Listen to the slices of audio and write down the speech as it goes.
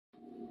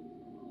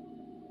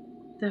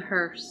The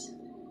hearse.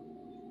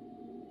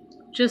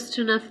 Just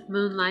enough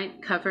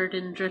moonlight covered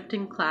in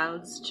drifting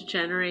clouds to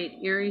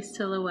generate eerie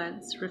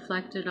silhouettes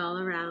reflected all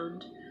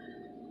around,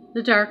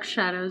 the dark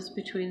shadows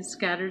between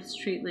scattered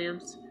street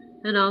lamps,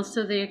 and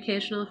also the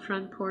occasional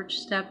front porch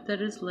step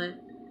that is lit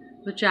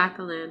with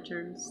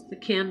jack-o'-lanterns, the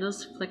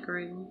candles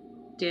flickering,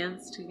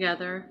 dance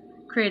together,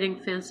 creating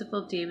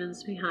fanciful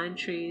demons behind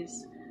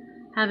trees.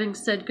 Having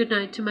said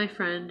goodnight to my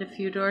friend a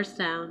few doors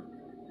down,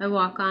 I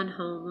walk on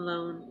home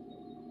alone,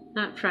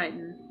 not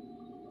frightened,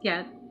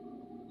 yet.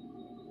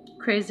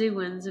 Crazy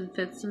winds and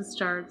fits and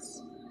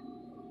starts,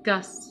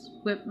 gusts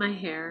whip my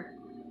hair,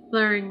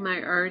 blurring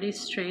my already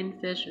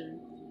strained vision.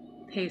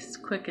 Pace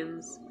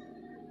quickens.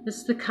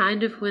 It's the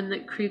kind of wind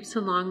that creeps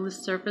along the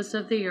surface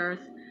of the earth,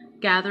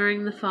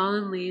 gathering the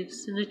fallen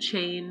leaves in a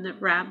chain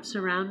that wraps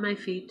around my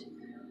feet,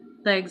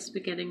 legs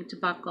beginning to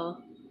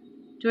buckle.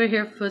 Do I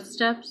hear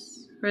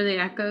footsteps or the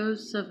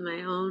echoes of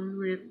my own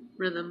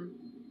rhythm?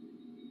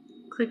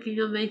 Clicking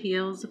of my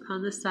heels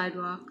upon the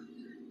sidewalk,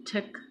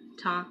 tick,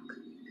 tock.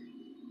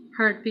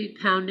 Heartbeat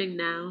pounding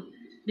now,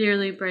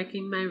 nearly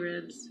breaking my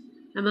ribs.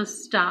 I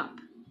must stop.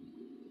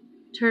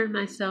 Turn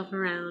myself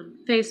around,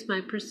 face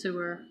my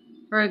pursuer,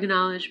 or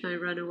acknowledge my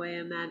runaway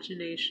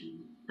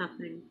imagination.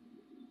 Nothing.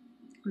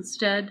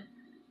 Instead,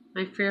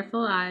 my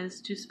fearful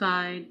eyes do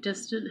spy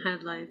distant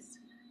headlights,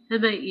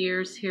 and my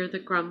ears hear the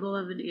grumble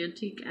of an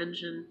antique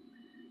engine,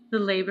 the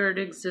labored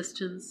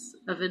existence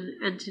of an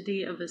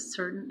entity of a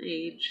certain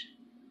age.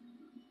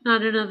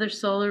 Not another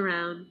soul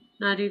around,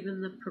 not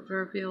even the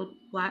proverbial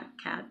black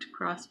cat to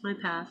cross my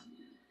path,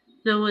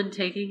 no one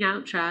taking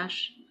out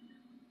trash.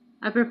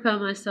 I propel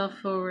myself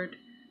forward,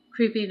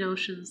 creepy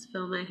notions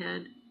fill my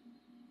head.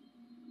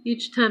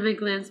 Each time I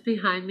glance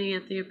behind me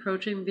at the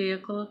approaching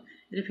vehicle,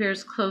 it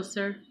appears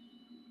closer,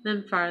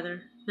 then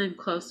farther, then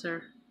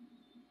closer.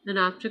 An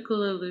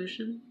optical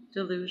illusion,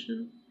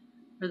 delusion,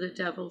 or the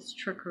devil's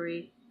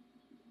trickery.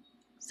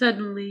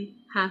 Suddenly,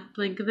 half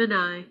blink of an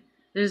eye,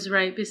 it is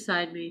right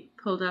beside me,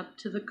 pulled up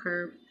to the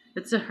curb.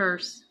 It's a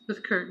hearse,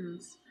 with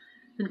curtains,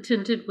 and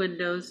tinted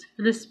windows,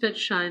 and a spit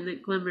shine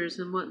that glimmers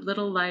in what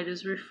little light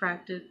is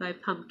refracted by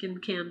pumpkin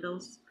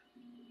candles,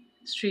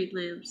 street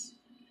lamps,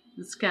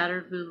 and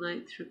scattered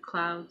moonlight through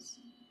clouds.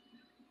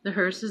 The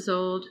hearse is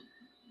old,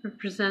 but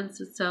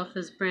presents itself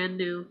as brand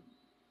new.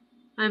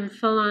 I am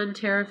full-on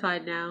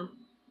terrified now,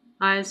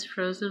 eyes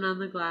frozen on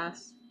the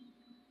glass.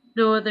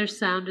 No other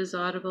sound is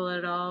audible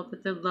at all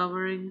but the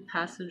lowering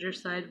passenger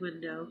side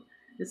window.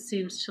 It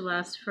seems to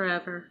last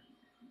forever.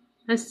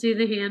 I see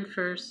the hand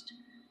first,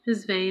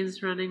 his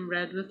veins running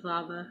red with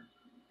lava.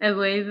 A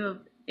wave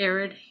of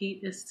arid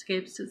heat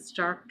escapes its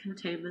dark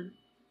containment,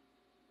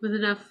 with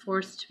enough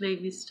force to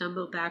make me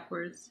stumble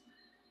backwards,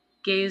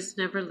 gaze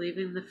never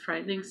leaving the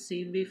frightening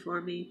scene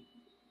before me.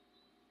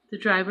 The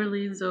driver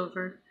leans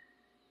over.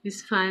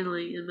 He's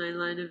finally in my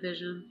line of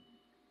vision.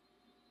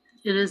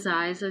 In his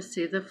eyes I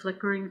see the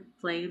flickering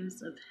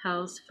flames of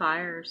hell's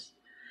fires,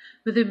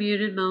 with the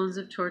muted moans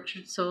of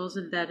tortured souls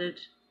embedded.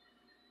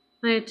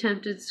 My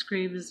attempted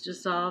scream is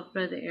dissolved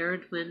by the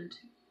arid wind.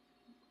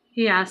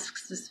 He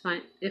asks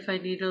if I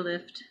need a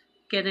lift.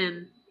 Get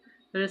in,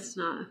 but it's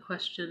not a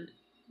question.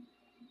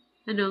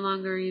 I no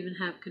longer even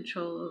have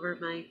control over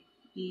my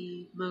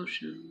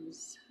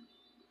emotions.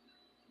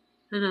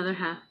 Another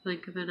half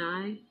blink of an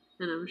eye,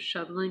 and I'm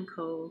shoveling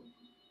coal.